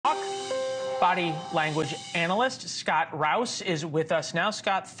Body language analyst Scott Rouse is with us now.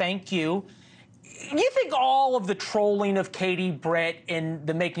 Scott, thank you. You think all of the trolling of Katie Britt and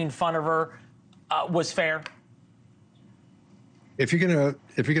the making fun of her was fair? If you're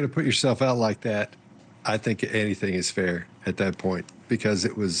gonna put yourself out like that, I think anything is fair at that point, because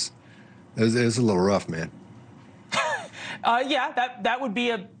it was a little rough, man. Yeah, that would be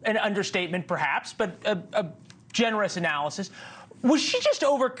an understatement, perhaps, but a generous analysis. Was she just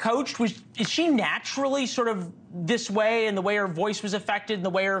overcoached? Is she naturally sort of this way, and the way her voice was affected, and the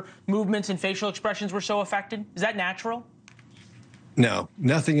way her movements and facial expressions were so affected? Is that natural? No,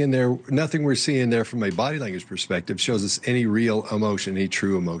 nothing in there, nothing we're seeing there from a body language perspective shows us any real emotion, any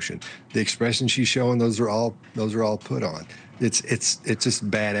true emotion. The expressions she's showing, those are all put on. It's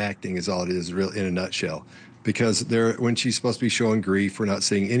just bad acting is all it is, real in a nutshell. Because when she's supposed to be showing grief, we're not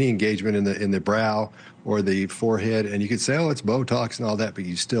seeing any engagement in the brow or the forehead. And you could say, oh, it's Botox and all that, but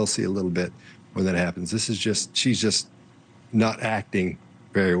you still see a little bit when that happens. She's just not acting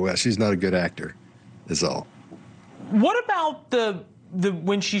very well. She's not a good actor, is all. What about the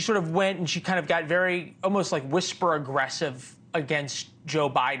when she sort of went and she kind of got very almost like whisper aggressive against Joe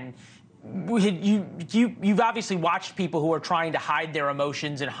Biden? You've obviously watched people who are trying to hide their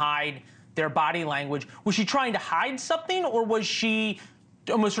emotions and hide their body language. Was she trying to hide something, or was she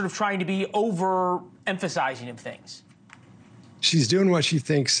almost sort of trying to be over-emphasizing of things? She's doing what she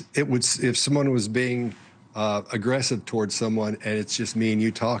thinks it would if someone was being aggressive towards someone, and it's just me and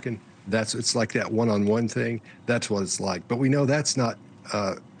you talking. It's like that one-on-one thing. That's what it's like. But we know that's not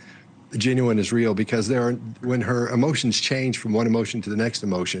genuine as real, because when her emotions change from one emotion to the next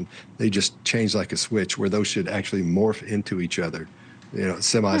emotion, they just change like a switch, where those should actually morph into each other. You know,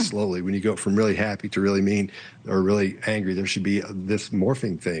 semi-slowly. When you go from really happy to really mean or really angry, there should be this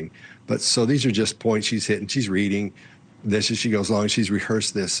morphing thing. But so these are just points she's hitting. She's reading this as she goes along. She's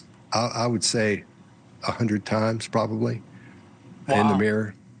rehearsed this, I would say, 100 times probably. Wow. In the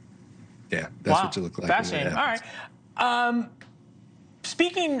mirror. Yeah, that's what you look like. Fascinating. All right.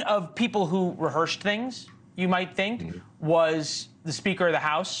 Speaking of people who rehearsed things, you might think, was the Speaker of the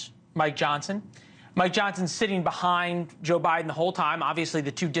House, Mike Johnson. Mike Johnson's sitting behind Joe Biden the whole time. Obviously,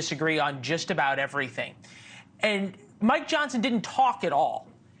 the two disagree on just about everything. And Mike Johnson didn't talk at all.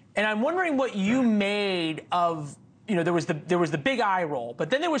 And I'm wondering what you made of, you know, there was the big eye roll, but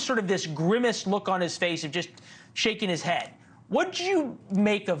then there was sort of this grimace look on his face of just shaking his head. What did you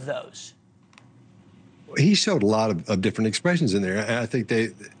make of those? He showed a lot of different expressions in there. And I think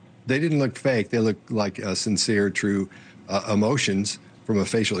they didn't look fake. They looked like sincere, true emotions from a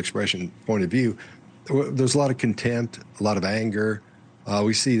facial expression point of view. There's a lot of contempt, a lot of anger.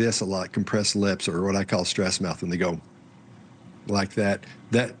 We see this a lot, compressed lips, or what I call stress mouth, when they go like that.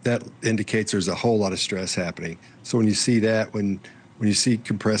 That indicates there's a whole lot of stress happening. So when you see that, when you see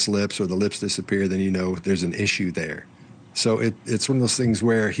compressed lips or the lips disappear, then you know there's an issue there. So it's one of those things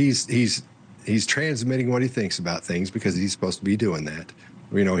where he's transmitting what he thinks about things, because he's supposed to be doing that.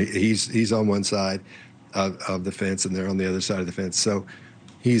 You know, he's on one side of the fence, and they're on the other side of the fence. So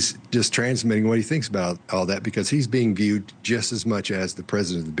he's just transmitting what he thinks about all that, because he's being viewed just as much as the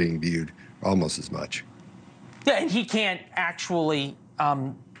president is being viewed, almost as much. Yeah, and he can't actually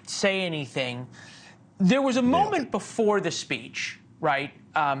say anything. There was a moment before the speech, right,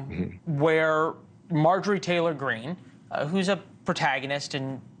 where Marjorie Taylor Greene, who's a protagonist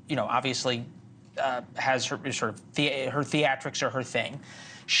and, you know, obviously has her sort of her theatrics are her thing,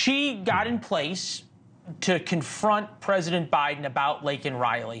 she got in place to confront President Biden about Laken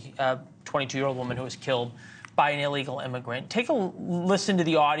Riley, a 22-year-old woman who was killed by an illegal immigrant. Take a listen to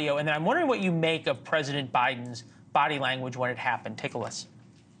the audio, and then I'm wondering what you make of President Biden's body language when it happened. Take a listen.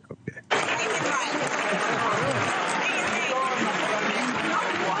 Okay.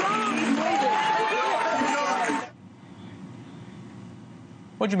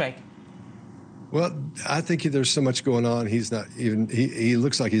 What'd you make? Well, I think there's so much going on. He's not even, he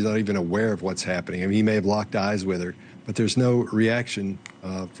looks like he's not even aware of what's happening. I mean, he may have locked eyes with her, but there's no reaction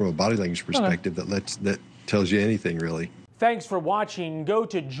from a body language perspective that tells you anything, really. Thanks for watching. Go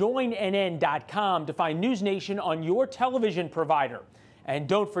to joinnn.com to find NewsNation on your television provider. And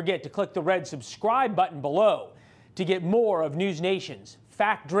don't forget to click the red subscribe button below to get more of NewsNation's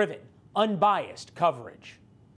fact-driven, unbiased coverage.